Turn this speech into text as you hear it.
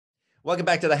Welcome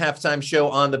back to the halftime show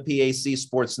on the PAC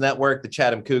Sports Network. The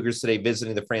Chatham Cougars today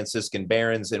visiting the Franciscan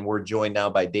Barons, and we're joined now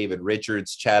by David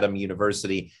Richards, Chatham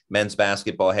University men's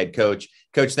basketball head coach.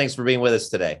 Coach, thanks for being with us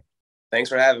today. Thanks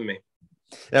for having me.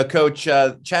 Now, Coach,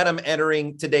 Chatham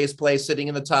entering today's play, sitting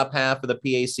in the top half of the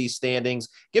PAC standings.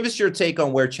 Give us your take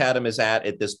on where Chatham is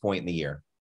at this point in the year.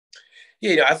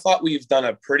 Yeah, I thought we've done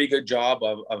a pretty good job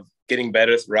of getting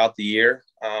better throughout the year.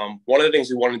 One of the things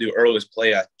we wanted to do early was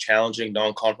play a challenging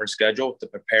non-conference schedule to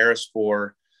prepare us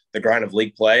for the grind of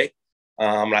league play.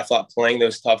 And I thought playing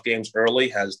those tough games early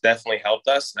has definitely helped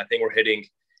us. And I think we're hitting,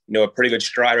 a pretty good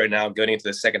stride right now going into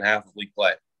the second half of league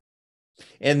play.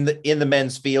 In the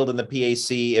men's field in the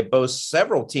PAC, it boasts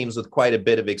several teams with quite a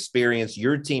bit of experience.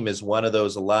 Your team is one of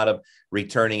those, a lot of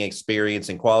returning experience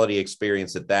and quality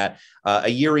experience at that. A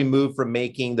year removed from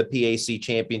making the PAC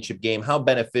championship game, how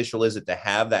beneficial is it to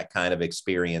have that kind of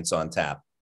experience on tap?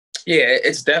 Yeah,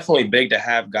 it's definitely big to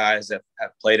have guys that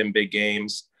have played in big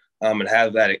games and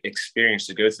have that experience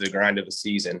to go through the grind of a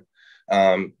season.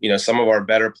 Some of our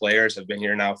better players have been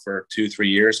here now for 2-3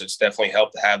 years, so it's definitely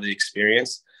helped to have the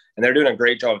experience. And they're doing a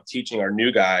great job of teaching our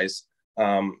new guys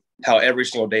how every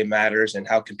single day matters and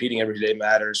how competing every day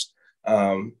matters.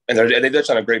 And they've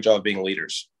done a great job of being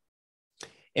leaders.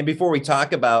 And before we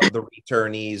talk about the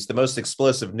returnees, the most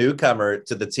explosive newcomer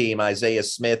to the team, Isaiah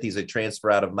Smith, he's a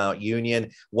transfer out of Mount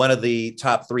Union, one of the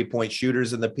top three-point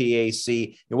shooters in the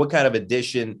PAC. And what kind of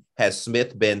addition has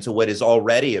Smith been to what is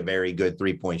already a very good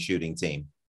three-point shooting team?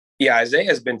 Yeah, Isaiah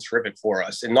has been terrific for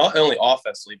us, and not only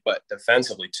offensively, but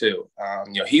defensively too.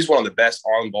 He's one of the best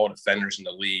on-ball defenders in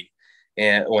the league.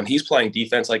 And when he's playing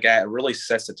defense like that, it really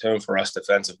sets the tone for us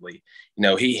defensively.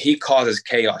 He causes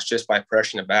chaos just by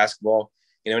pressuring the basketball,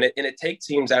 and it takes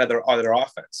teams out of their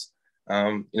offense.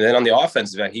 And then on the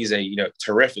offensive end, he's a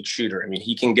terrific shooter. I mean,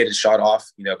 he can get his shot off,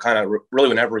 kind of really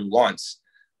whenever he wants.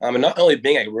 And not only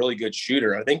being a really good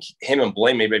shooter, I think him and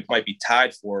Blaine maybe might be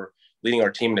tied for leading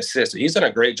our team in assists. He's done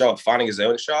a great job of finding his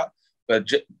own shot, but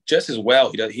just as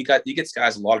well, he gets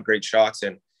guys a lot of great shots,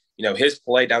 and his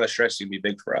play down the stretch is going to be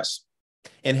big for us.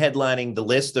 And headlining the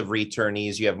list of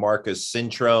returnees, you have Marcus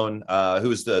Cintrone,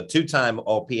 who's the two-time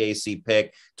All-PAC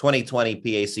pick, 2020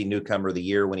 PAC Newcomer of the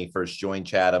Year when he first joined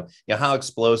Chatham. How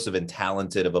explosive and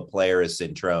talented of a player is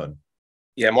Cintrone?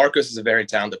 Yeah, Marcus is a very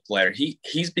talented player.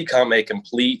 He's become a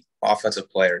complete offensive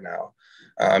player now.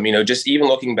 Just even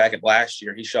looking back at last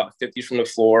year, he shot 50 from the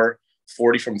floor,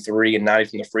 40 from three, and 90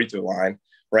 from the free throw line.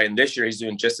 Right. And this year he's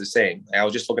doing just the same. I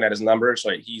was just looking at his numbers.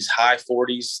 Like, he's high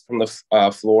 40s from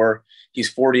the floor. He's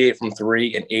 48 from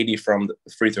three and 80 from the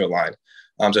free throw line.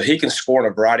 So he can score in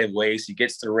a variety of ways. He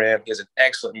gets to the rim. He has an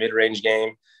excellent mid-range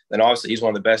game. Then obviously he's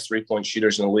one of the best three-point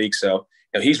shooters in the league. So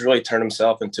he's really turned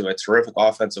himself into a terrific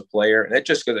offensive player. And it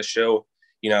just goes to show,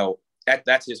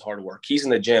 that's his hard work. He's in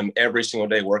the gym every single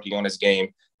day working on his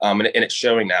game, and it's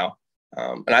showing now.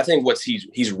 And I think what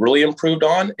he's really improved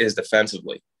on is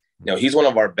defensively. He's one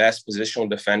of our best positional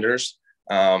defenders.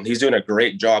 He's doing a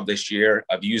great job this year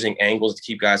of using angles to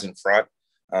keep guys in front.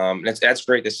 And that's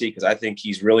great to see, because I think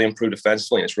he's really improved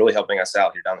defensively, and it's really helping us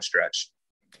out here down the stretch.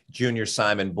 Junior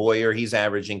Simon Boyer, he's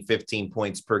averaging 15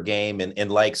 points per game.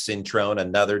 And like Cintrone,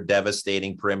 another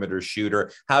devastating perimeter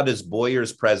shooter. How does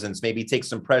Boyer's presence maybe take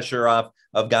some pressure off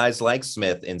of guys like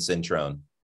Smith and Cintrone?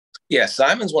 Yeah,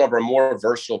 Simon's one of our more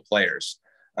versatile players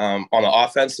on the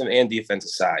offensive and defensive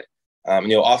side.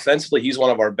 Offensively, he's one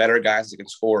of our better guys that can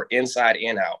score inside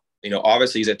and out.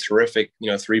 Obviously he's a terrific,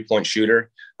 three-point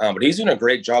shooter, but he's doing a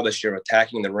great job this year of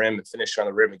attacking the rim and finishing on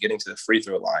the rim and getting to the free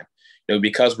throw line.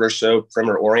 Because we're so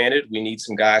perimeter oriented, we need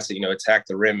some guys to, attack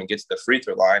the rim and get to the free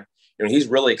throw line. He's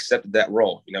really accepted that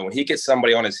role. When he gets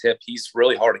somebody on his hip, he's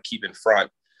really hard to keep in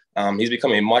front. He's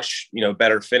becoming a much,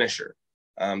 better finisher.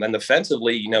 Then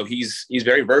defensively, he's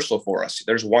very versatile for us.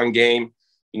 There's one game,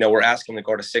 we're asking him to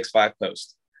guard a 6'5"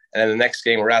 post. And then the next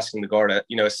game, we're asking him to guard a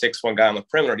 6'1" guy on the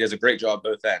perimeter. He does a great job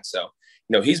both ends. So,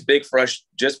 he's big for us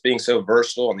just being so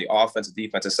versatile on the offensive,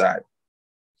 defensive side.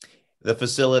 The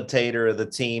facilitator of the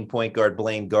team, point guard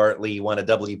Blaine Gartley, won a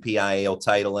WPIAL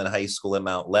title in high school at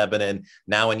Mount Lebanon.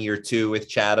 Now in year 2 with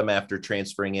Chatham after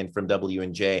transferring in from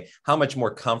W&J. How much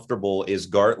more comfortable is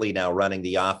Gartley now running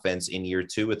the offense in year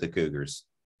 2 with the Cougars?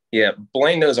 Yeah,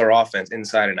 Blaine knows our offense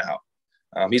inside and out.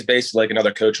 He's basically like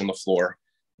another coach on the floor.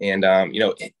 And,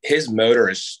 his motor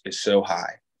is so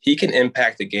high. He can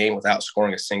impact the game without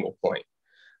scoring a single point.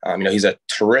 He's a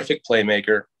terrific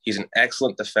playmaker. He's an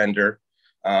excellent defender.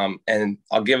 And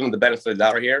I'll give him the benefit of the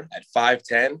doubt here. At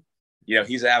 5'10",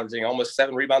 he's averaging almost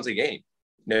 7 rebounds a game.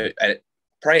 At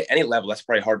probably any level, that's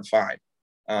probably hard to find.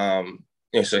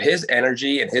 So his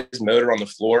energy and his motor on the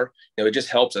floor, it just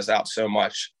helps us out so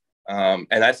much.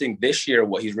 And I think this year,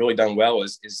 what he's really done well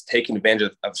is taking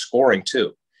advantage of scoring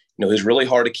too. He's really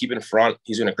hard to keep in front.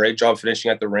 He's doing a great job finishing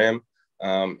at the rim.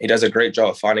 He does a great job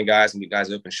of finding guys and get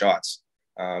guys open shots.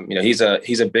 He's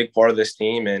a big part of this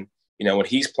team. And, when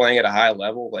he's playing at a high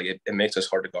level, like it makes us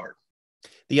hard to guard.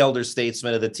 The elder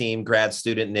statesman of the team, grad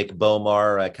student Nick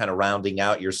Bomar, kind of rounding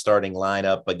out your starting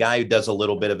lineup, a guy who does a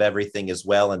little bit of everything as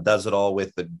well and does it all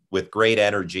with great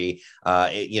energy.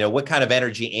 What kind of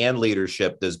energy and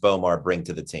leadership does Bomar bring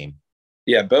to the team?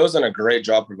 Yeah, Bo's done a great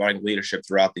job providing leadership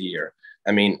throughout the year.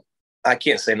 I mean, I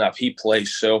can't say enough. He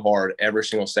plays so hard every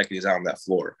single second he's out on that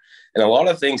floor. And a lot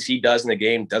of things he does in the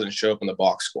game doesn't show up in the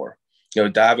box score.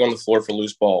 Diving on the floor for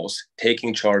loose balls,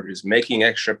 taking charges, making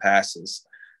extra passes.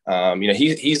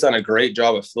 He's done a great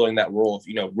job of filling that role of,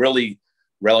 really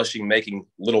relishing making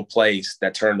little plays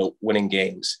that turn to winning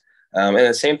games. And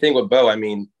the same thing with Bo. I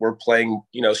mean, we're playing,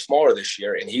 smaller this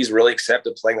year, and he's really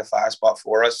accepted playing the 5 spot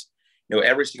for us.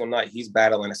 Every single night he's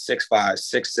battling a 6'5",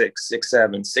 6'6",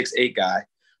 6'7", 6'8" guy,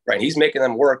 right? And he's making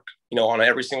them work, on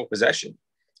every single possession,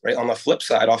 right? On the flip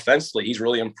side, offensively, he's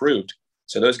really improved.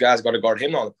 So those guys got to guard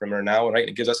him on the perimeter now, right?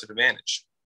 It gives us an advantage.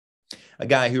 A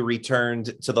guy who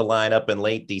returned to the lineup in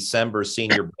late December,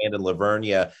 senior Brandon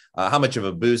Lavernia. How much of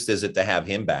a boost is it to have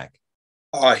him back?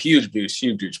 Huge boost,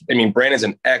 huge. I mean, Brandon's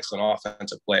an excellent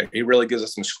offensive player. He really gives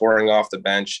us some scoring off the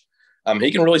bench. He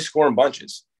can really score in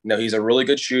bunches. He's a really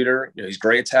good shooter. He's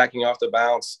great attacking off the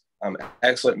bounce.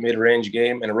 Excellent mid-range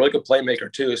game, and a really good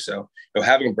playmaker too. So,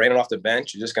 having Brandon off the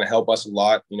bench is just going to help us a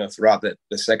lot, throughout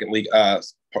the second league,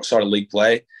 start of league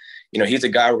play. He's a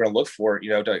guy we're going to look for,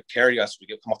 to carry us when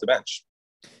we come off the bench.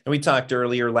 And we talked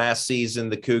earlier last season,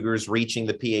 the Cougars reaching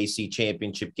the PAC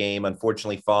championship game,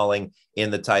 unfortunately falling in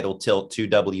the title tilt to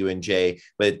W&J.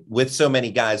 But with so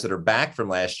many guys that are back from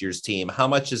last year's team, how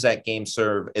much does that game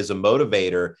serve as a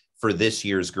motivator for this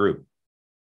year's group?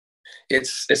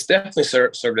 It's definitely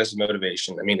served as a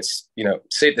motivation. I mean, it's,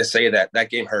 safe to say that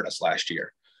game hurt us last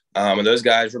year. And those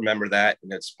guys remember that.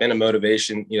 And it's been a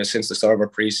motivation, since the start of our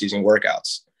preseason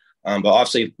workouts. But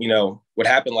obviously, what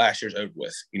happened last year's over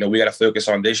with. We got to focus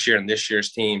on this year and this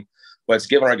year's team. But it's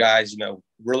given our guys,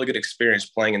 really good experience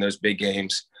playing in those big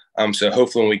games. So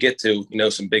hopefully when we get to,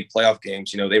 some big playoff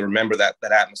games, they remember that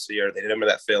atmosphere. They remember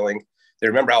that feeling. They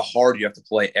remember how hard you have to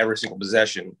play every single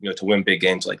possession, to win big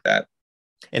games like that.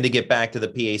 And to get back to the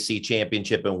PAC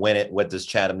championship and win it, what does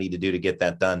Chatham need to do to get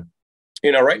that done?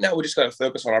 Right now we just got to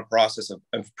focus on our process of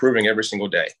improving every single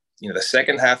day. The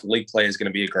second half of league play is going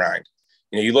to be a grind.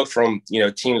 You look from,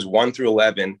 teams 1 through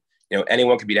 11,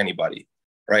 anyone can beat anybody,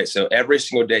 right? So every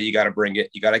single day you got to bring it.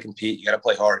 You got to compete. You got to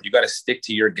play hard. You got to stick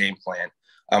to your game plan.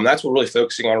 That's what we're really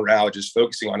focusing on now, just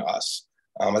focusing on us.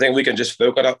 I think we can just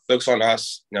focus on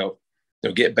us,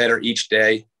 get better each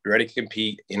day, be ready to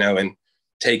compete, and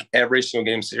take every single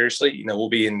game seriously. We'll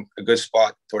be in a good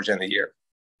spot towards the end of the year.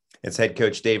 It's head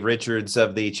coach Dave Richards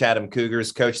of the Chatham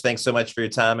Cougars. Coach, thanks so much for your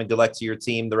time and good luck to your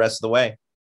team the rest of the way.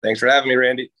 Thanks for having me,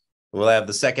 Randy. We'll have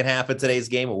the second half of today's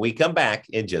game when we come back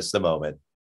in just a moment.